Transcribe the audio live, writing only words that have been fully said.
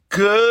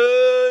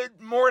Good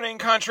morning,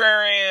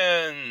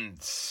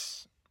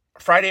 contrarians.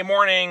 Friday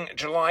morning,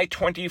 July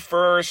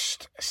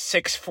 21st,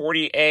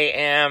 6:40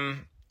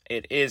 a.m.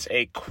 It is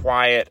a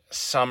quiet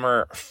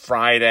summer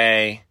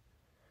Friday.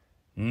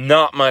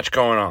 Not much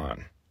going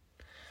on.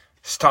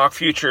 Stock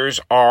futures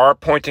are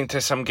pointing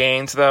to some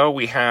gains, though.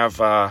 We have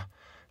the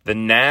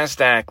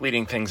NASDAQ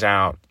leading things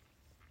out,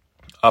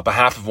 up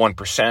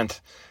 0.5%.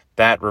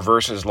 That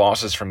reverses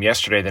losses from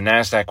yesterday. The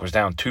NASDAQ was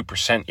down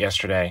 2%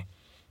 yesterday.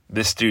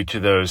 This due to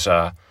those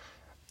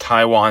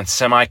Taiwan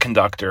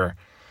semiconductor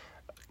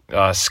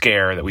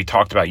scare that we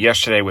talked about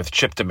yesterday with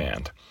chip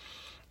demand.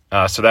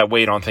 So that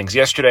weighed on things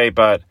yesterday,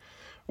 but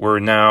we're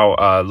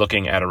now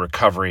looking at a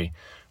recovery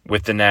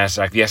with the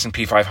NASDAQ. The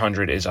S&P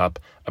 500 is up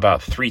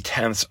about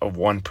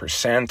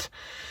 0.3%.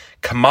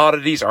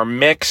 Commodities are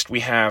mixed. We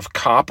have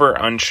copper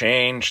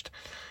unchanged,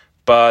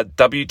 but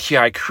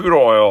WTI crude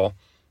oil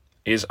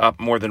is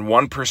up more than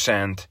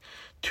 1%.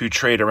 To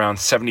trade around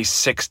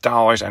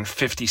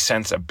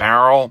 $76.50 a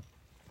barrel.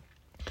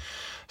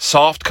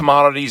 Soft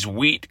commodities,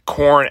 wheat,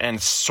 corn, and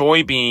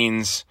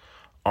soybeans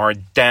are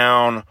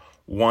down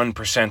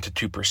 1% to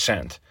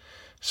 2%.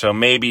 So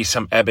maybe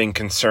some ebbing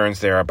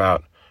concerns there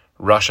about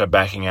Russia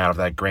backing out of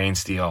that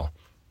grains deal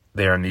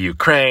there in the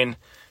Ukraine,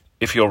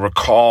 if you'll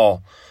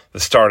recall the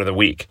start of the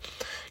week.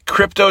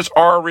 Cryptos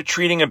are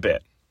retreating a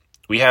bit.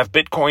 We have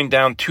Bitcoin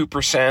down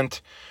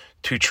 2%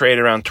 to trade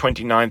around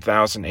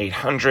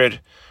 29,800.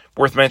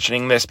 Worth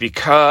mentioning this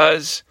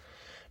because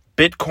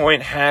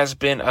Bitcoin has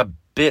been a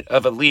bit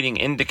of a leading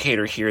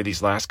indicator here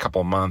these last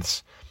couple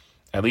months,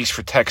 at least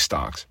for tech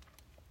stocks.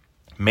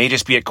 May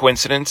just be a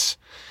coincidence,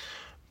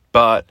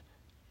 but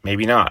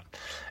maybe not.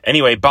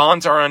 Anyway,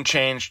 bonds are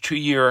unchanged.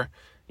 2-year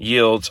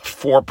yields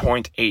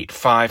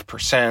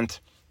 4.85%.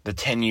 The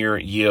 10-year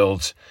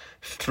yields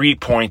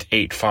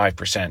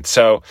 3.85%.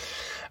 So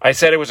I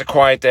said it was a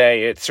quiet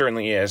day. It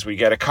certainly is. We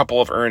get a couple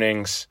of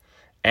earnings.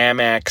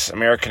 Amex,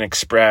 American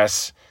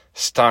Express,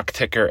 stock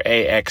ticker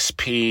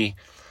AXP.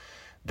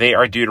 They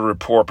are due to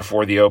report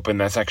before the open.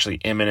 That's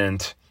actually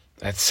imminent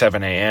at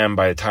 7 a.m.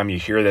 By the time you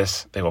hear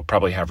this, they will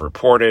probably have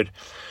reported.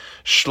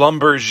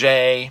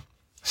 Schlumberger,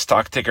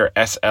 stock ticker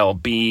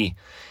SLB,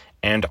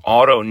 and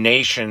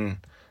AutoNation,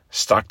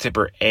 stock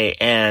ticker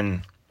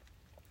AN,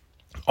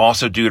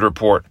 also due to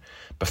report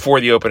before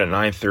the open at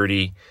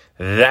 9:30.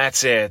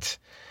 That's it.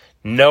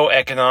 No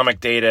economic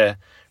data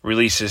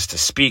releases to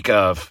speak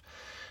of.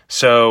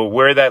 So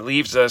where that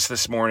leaves us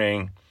this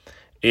morning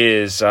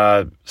is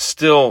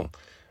still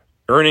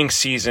earnings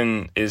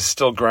season is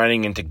still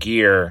grinding into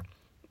gear.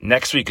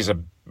 Next week is a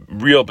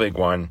real big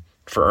one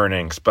for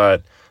earnings,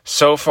 but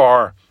so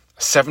far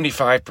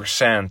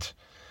 75%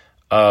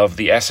 of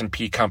the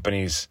S&P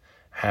companies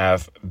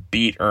have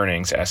beat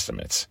earnings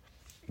estimates.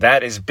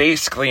 That is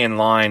basically in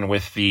line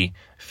with the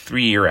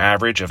 3-year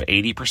average of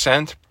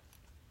 80%.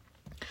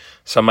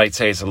 Some might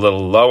say it's a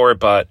little lower,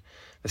 but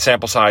the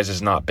sample size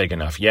is not big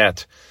enough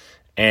yet.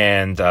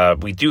 And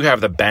we do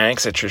have the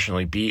banks that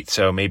traditionally beat,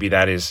 so maybe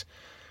that is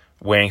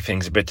weighing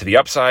things a bit to the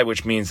upside,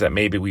 which means that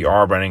maybe we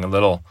are running a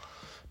little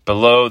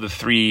behind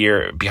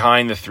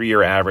the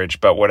 3-year average,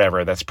 but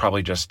whatever. That's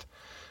probably just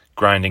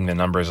grinding the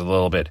numbers a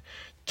little bit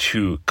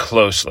too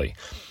closely.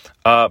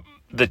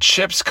 The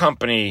chips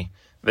company,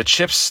 the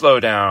chips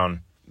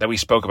slowdown that we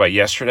spoke about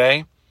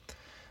yesterday,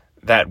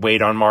 that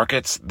weighed on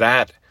markets,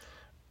 that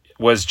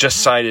was just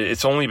cited.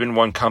 It's only been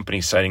one company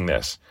citing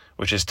this,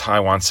 which is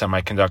Taiwan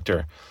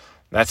Semiconductor.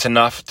 That's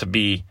enough to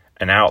be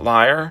an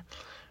outlier.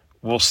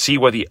 We'll see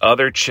what the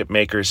other chip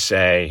makers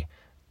say.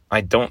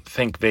 I don't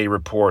think they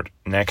report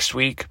next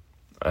week,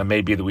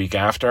 maybe the week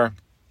after.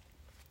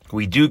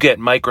 We do get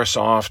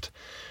Microsoft,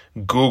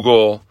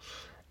 Google,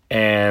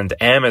 and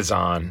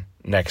Amazon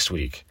next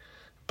week,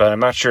 but I'm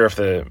not sure if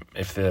the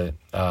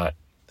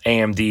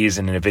AMDs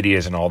and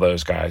NVIDIAs and all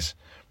those guys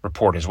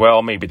report as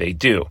well. Maybe they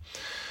do.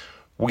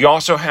 We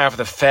also have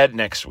the Fed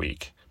next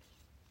week,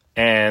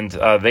 and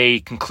they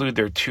conclude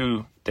their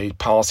 2-day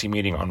policy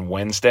meeting on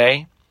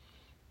Wednesday.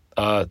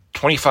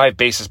 25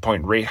 basis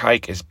point rate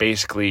hike is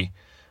basically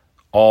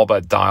all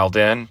but dialed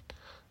in.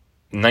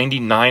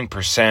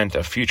 99%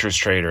 of futures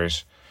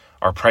traders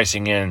are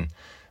pricing in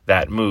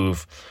that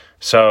move.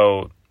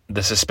 So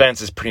the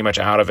suspense is pretty much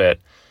out of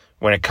it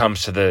when it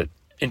comes to the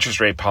interest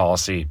rate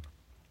policy.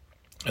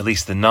 At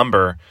least the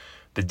number,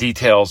 the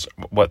details,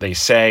 what they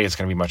say is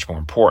going to be much more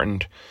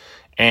important.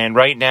 And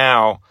right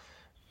now,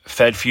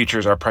 Fed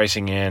futures are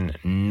pricing in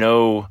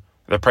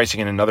they're pricing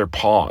in another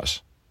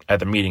pause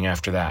at the meeting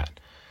after that.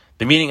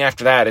 The meeting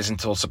after that is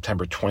until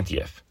September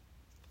 20th.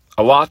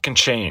 A lot can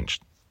change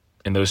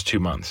in those 2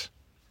 months.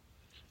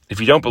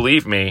 If you don't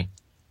believe me,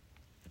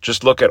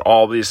 just look at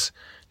all this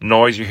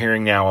noise you're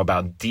hearing now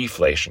about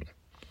deflation.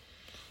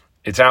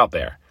 It's out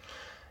there.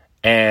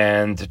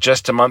 And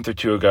just a month or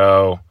two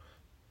ago,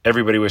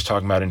 everybody was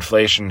talking about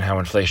inflation, how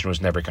inflation was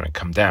never going to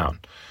come down.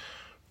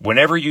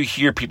 Whenever you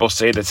hear people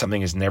say that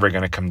something is never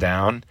going to come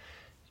down,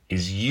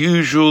 is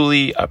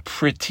usually a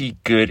pretty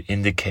good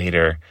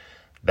indicator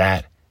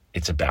that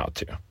it's about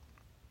to.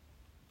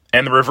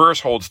 And the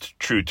reverse holds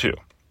true too.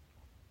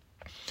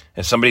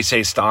 If somebody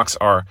says stocks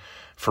are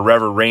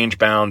forever range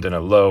bound in a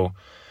low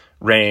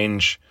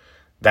range,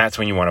 that's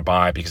when you want to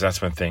buy, because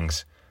that's when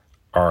things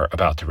are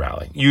about to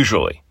rally.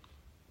 Usually.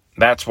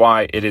 That's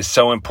why it is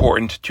so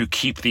important to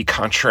keep the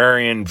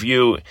contrarian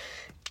view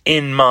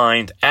in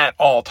mind at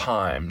all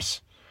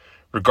times,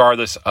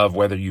 regardless of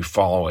whether you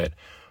follow it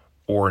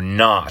or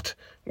not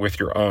with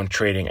your own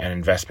trading and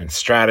investment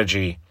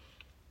strategy.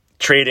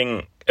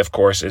 Trading, of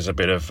course, is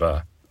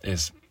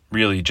is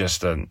really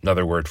just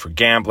another word for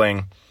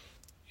gambling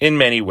in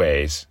many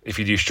ways if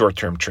you do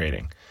short-term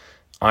trading.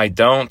 I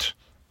don't.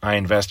 I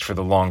invest for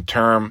the long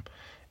term,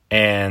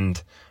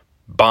 and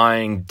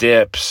buying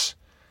dips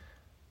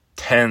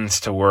tends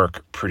to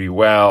work pretty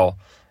well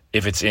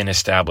if it's in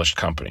established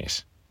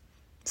companies.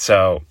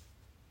 So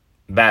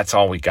that's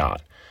all we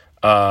got.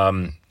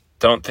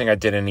 Don't think I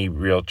did any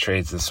real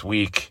trades this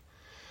week.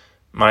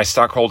 My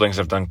stock holdings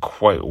have done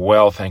quite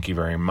well, thank you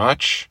very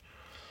much.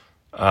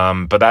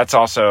 But that's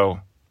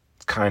also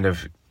kind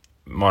of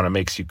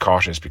makes you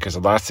cautious, because the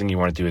last thing you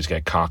want to do is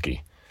get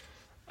cocky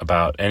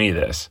about any of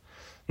this.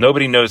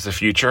 Nobody knows the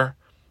future,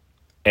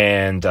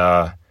 and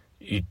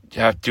you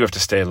have to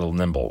stay a little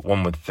nimble,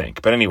 one would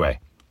think. But anyway,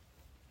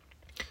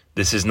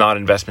 this is not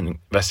investing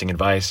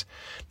advice,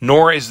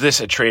 nor is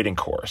this a trading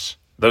course.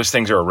 Those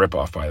things are a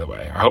ripoff, by the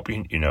way. I hope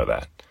you know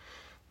that.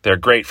 They're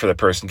great for the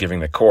person giving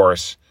the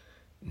course,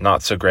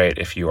 not so great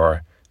if you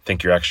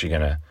think you're actually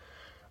going to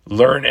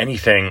learn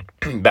anything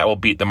that will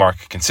beat the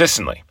market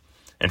consistently.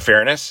 In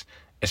fairness,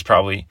 it's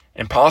probably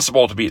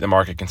impossible to beat the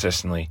market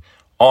consistently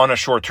on a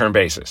short-term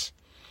basis.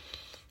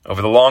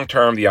 Over the long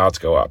term, the odds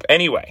go up.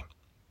 Anyway,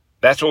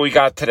 that's what we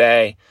got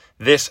today.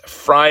 This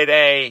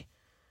Friday,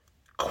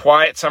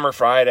 quiet summer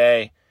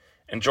Friday.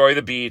 Enjoy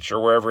the beach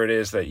or wherever it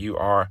is that you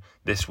are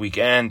this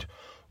weekend.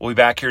 We'll be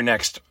back here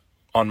next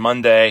on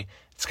Monday.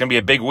 It's going to be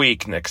a big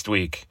week next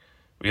week.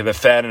 We have the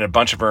Fed and a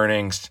bunch of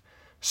earnings,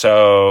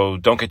 so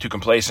don't get too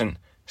complacent.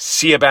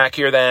 See you back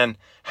here then.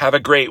 Have a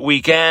great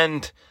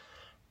weekend.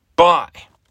 Bye.